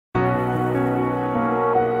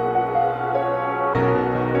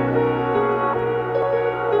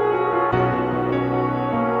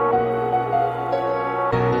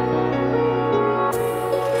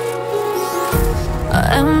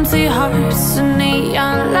Empty hearts and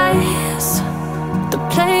neon lights, they're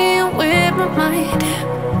playing with my mind.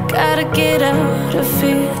 Gotta get out of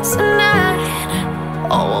here tonight.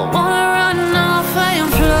 Oh, I wanna run off and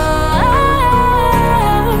fly,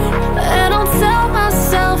 and I'll tell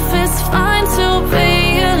myself it's fine to be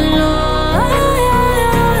alone,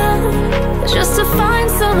 just to find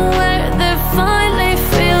somewhere that finally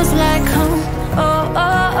feels like home. Oh,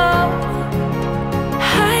 oh, oh.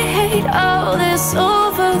 I hate all this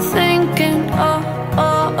overthinking. Oh,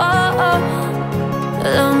 oh, oh, oh.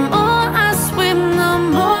 The more I swim, the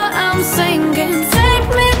more I'm sinking. Take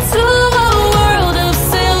me to a world of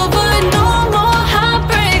silver. No more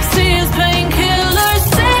heartbreaks, tears, painkillers.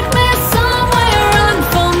 Take me somewhere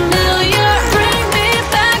unfamiliar. Bring me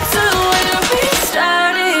back to where we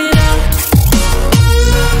started out.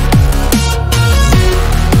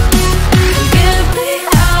 Get me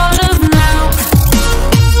out of now,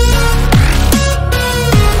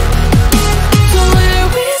 to where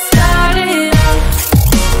we started out.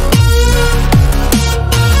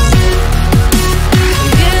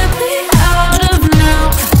 Get me out of now,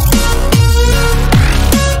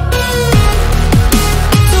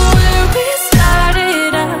 to where we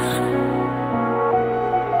started out.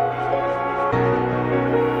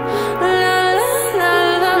 La la la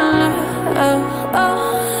la la, oh, oh.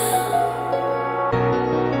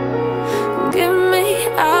 Get me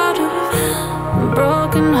out of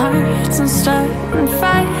broken hearts and starting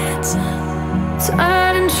fights,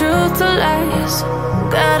 turning truth to lies.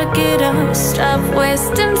 Gotta get up, stop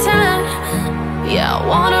wasting time. Yeah, I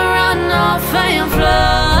wanna run off and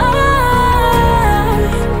fly,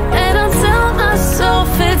 and I'll tell myself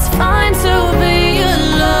it's fine to be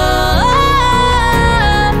alone,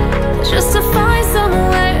 just to find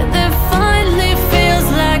somewhere that finally feels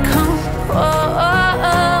like home. Oh,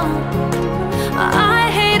 oh, oh. I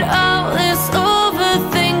hate all this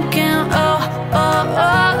overthinking. Oh, oh,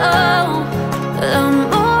 oh, oh. The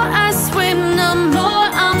more I swim, the more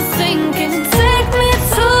I'm sinking. Take me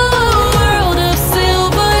to a world of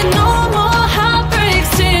silver. No more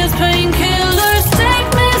heartbreaks, tears, painkillers. Take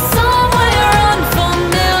me somewhere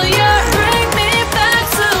unfamiliar. Bring me back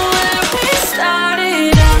to where we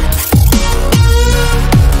started out.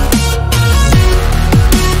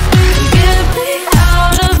 Get me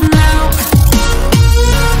out of now,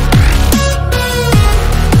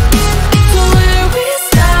 to where we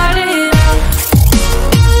started out.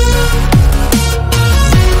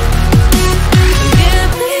 Get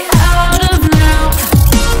me out of now,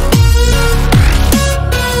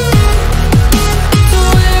 to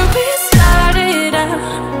where we started out.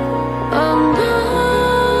 Oh no,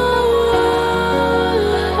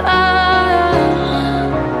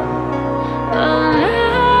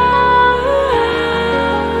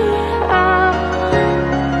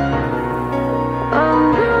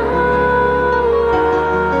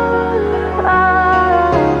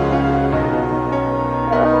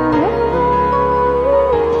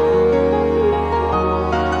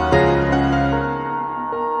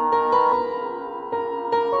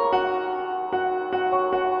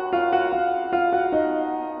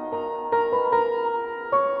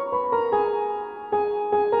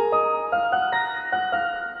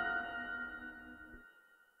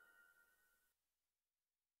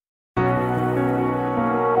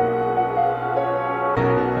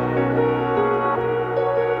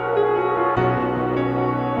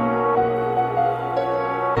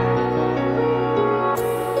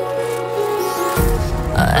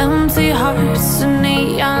 empty hearts and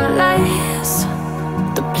neon lights,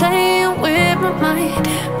 they're playing with my mind.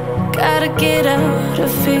 Gotta get out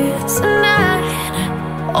of here tonight.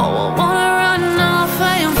 Oh, I wanna run off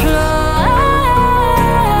and fly,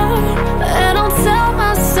 and I'll tell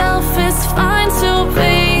myself it's fine to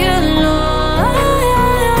be alone,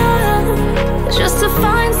 just to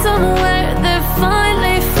find somewhere that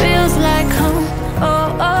finally feels like home. Oh,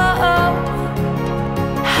 oh, oh.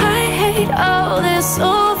 I hate all this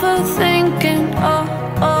overthinking. Oh,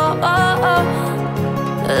 oh, oh, oh.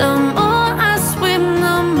 The more I swim,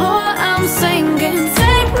 the more I'm sinking.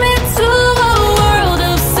 Take me to a world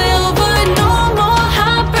of silver. No more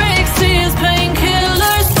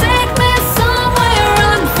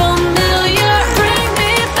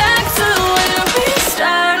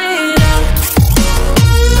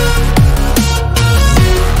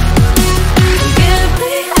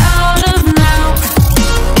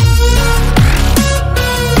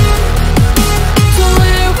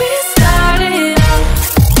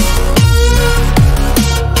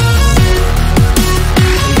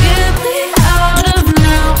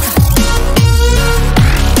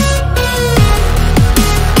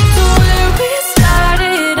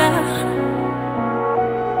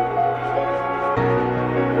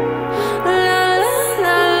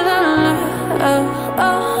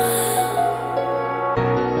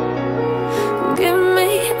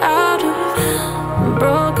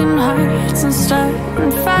hearts and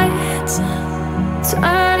starting fights,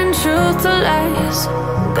 turning truth to lies.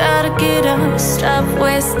 Gotta get up, stop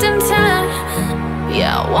wasting time.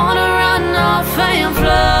 Yeah, I wanna run off and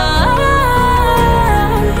fly.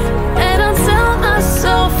 And I'll tell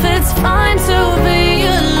myself it's fine to be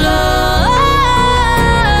alone,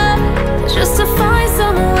 just to find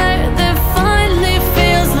somewhere that finally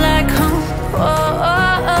feels like home. Oh,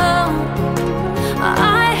 oh, oh.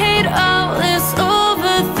 I hate all this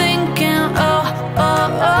overthinking. Oh,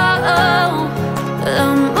 oh, oh, oh. The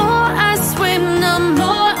more I swim, the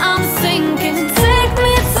more I'm sinking. Take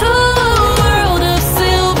me to a world of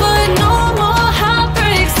silver. No more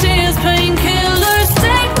heartbreaks, tears, painkillers.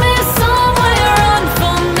 Take me somewhere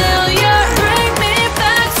unfamiliar. Bring me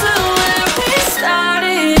back to where we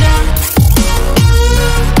started out.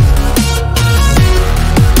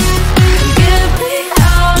 Get me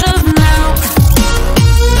out of now,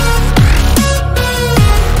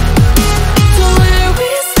 to where we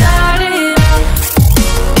started out.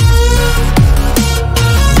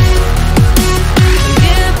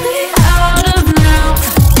 Get me out of now,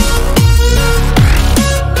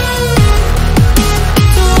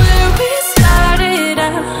 to where we started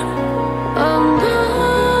out. Oh no,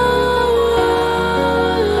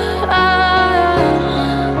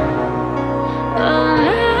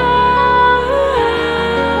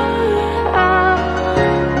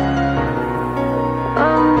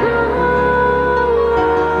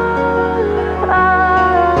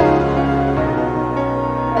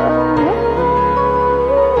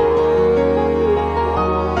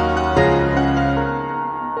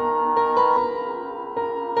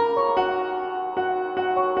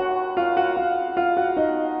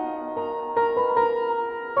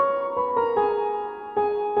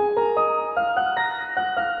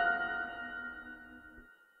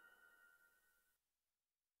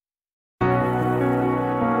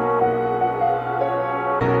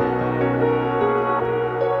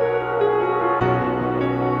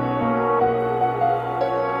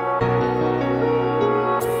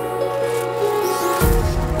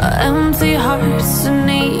 empty hearts and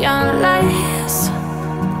neon lights,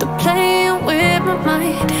 they're playing with my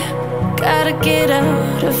mind. Gotta get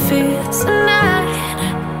out of here tonight.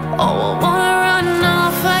 Oh, I wanna run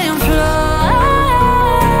off and fly.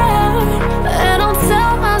 And I'll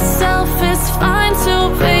tell myself it's fine to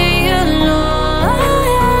be alone,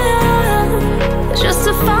 just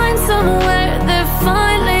to find somewhere that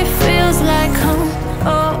finally feels like home.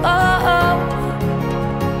 Oh, oh, oh.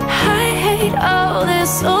 I hate all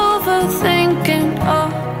this overthinking. Oh,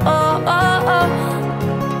 oh, oh, oh.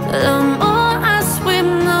 The more I swim,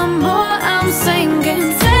 the more I'm sinking.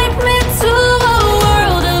 Take me to a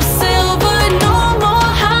world of silver. No more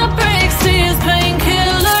heartbreaks, tears,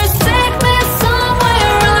 painkillers. Take me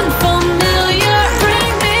somewhere unfamiliar.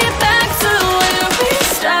 Bring me back to where we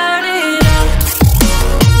started out.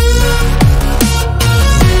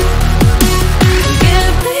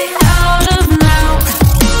 Get me out of now,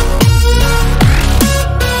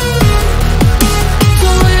 to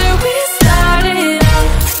where we started out.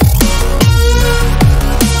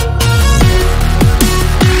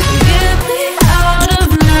 Get me out of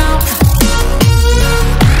now,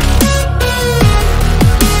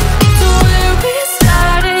 to where we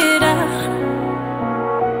started out.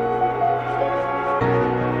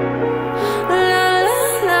 La la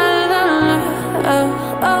la la la, oh,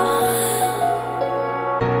 oh.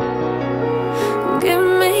 Get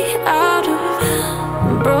me out of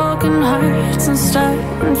broken hearts and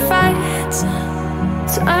starting fights,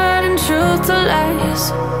 turning truth to lies.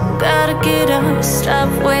 Gotta get up, stop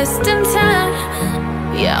wasting time.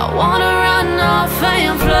 Yeah, I wanna run off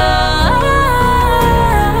and fly.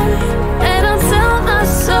 And I'll tell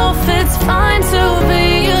myself it's fine to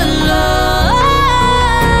be alone,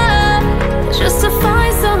 just to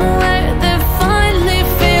find somewhere that finally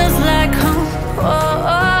feels like home.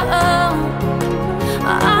 Oh, oh, oh.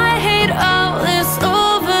 I hate all this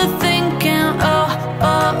overthinking. Oh,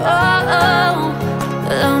 oh, oh, oh.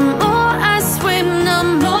 The more I swim, the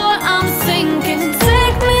more I'm sinking.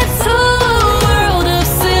 Take me to a world of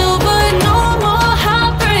silver. No more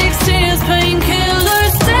heartbreaks, tears,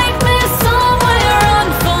 painkillers. Take me somewhere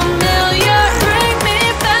unfamiliar. Bring me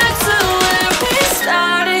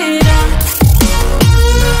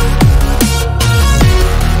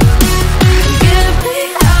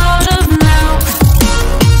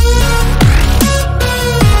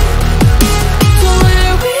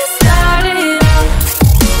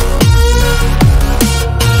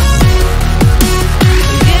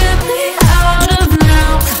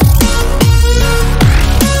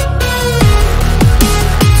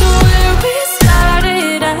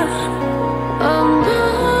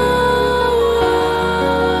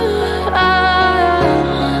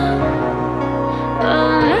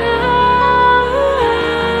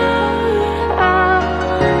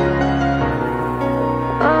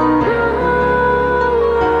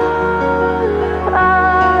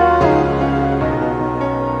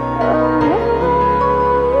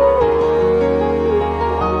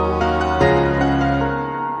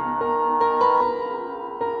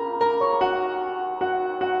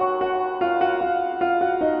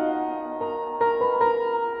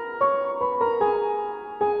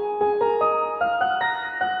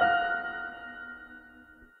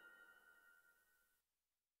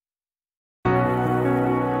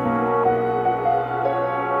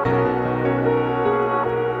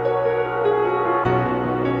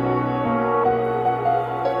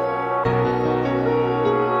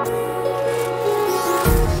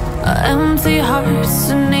Empty hearts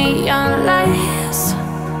and neon lights,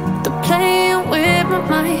 they're playing with my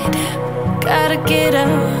mind. Gotta get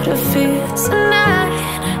out of here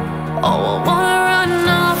tonight. Oh, I wanna run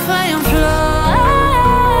off and fly,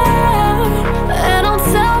 and I'll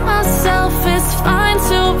tell myself it's fine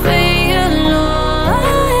to be alone,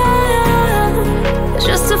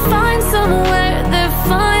 just to find somewhere that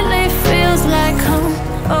finally feels like home.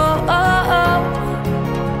 Oh, oh, oh.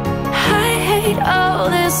 I hate all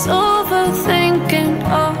this overthinking.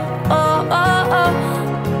 Oh, oh, oh, oh.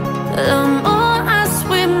 The more I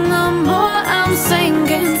swim, the more I'm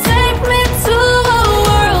sinking. Take me to a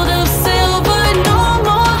world of silver, no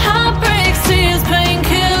more heartbreaks, tears,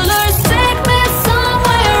 painkillers. Take me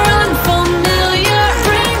somewhere unfamiliar,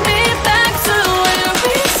 bring me back to where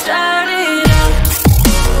we started out.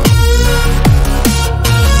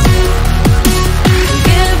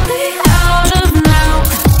 Get me out of now,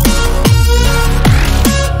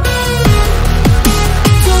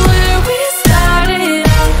 to where we started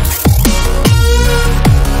out.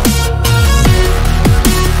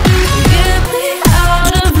 Get me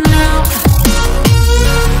out of now,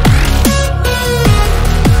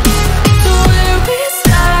 to where we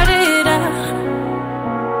started out.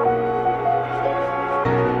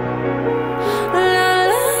 La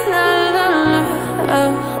la la la la,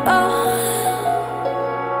 oh, oh.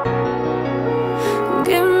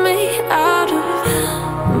 Get me out of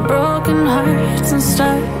broken hearts and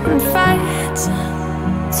starting fights,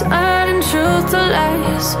 turning truth to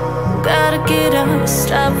lies. Gotta get up,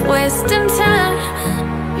 stop wasting time.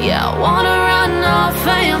 Yeah, I wanna run off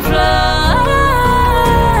and fly,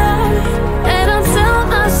 and I'll tell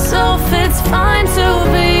myself it's fine to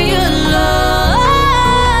be alone,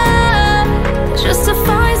 just to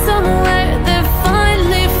find somewhere that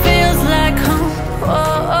finally feels like home.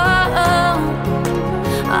 Oh, oh, oh.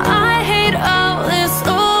 I hate all this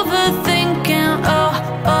overthinking. Oh,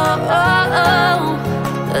 oh, oh, oh.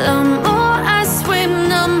 The more I swim,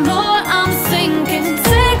 the more I'm sinking.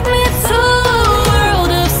 Take me to a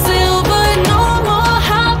world of silver, no more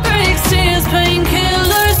heartbreaks, tears,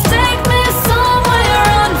 painkillers. Take me somewhere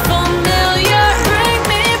unfamiliar, bring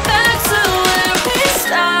me back to where we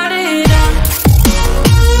started out.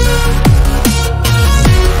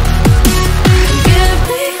 Get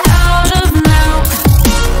me out of now,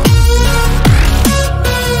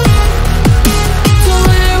 to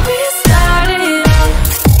where we started out.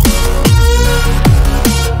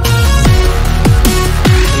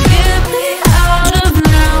 Get me out of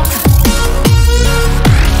now,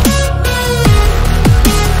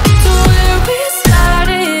 to where we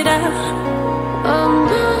started out. Oh,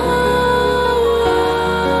 no.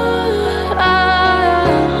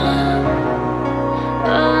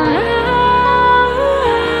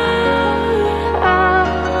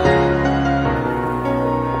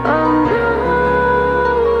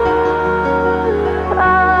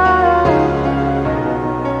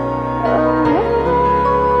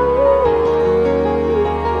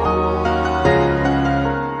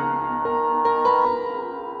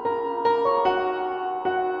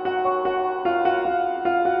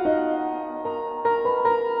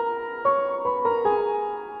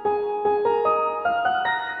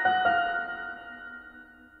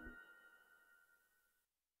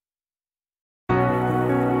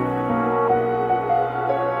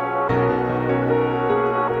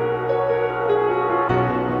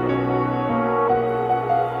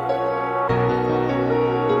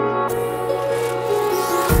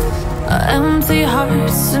 Empty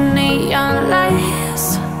hearts and neon lights,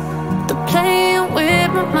 they're playing with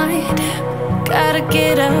my mind. Gotta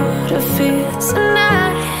get out of here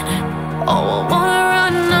tonight. Oh, I wanna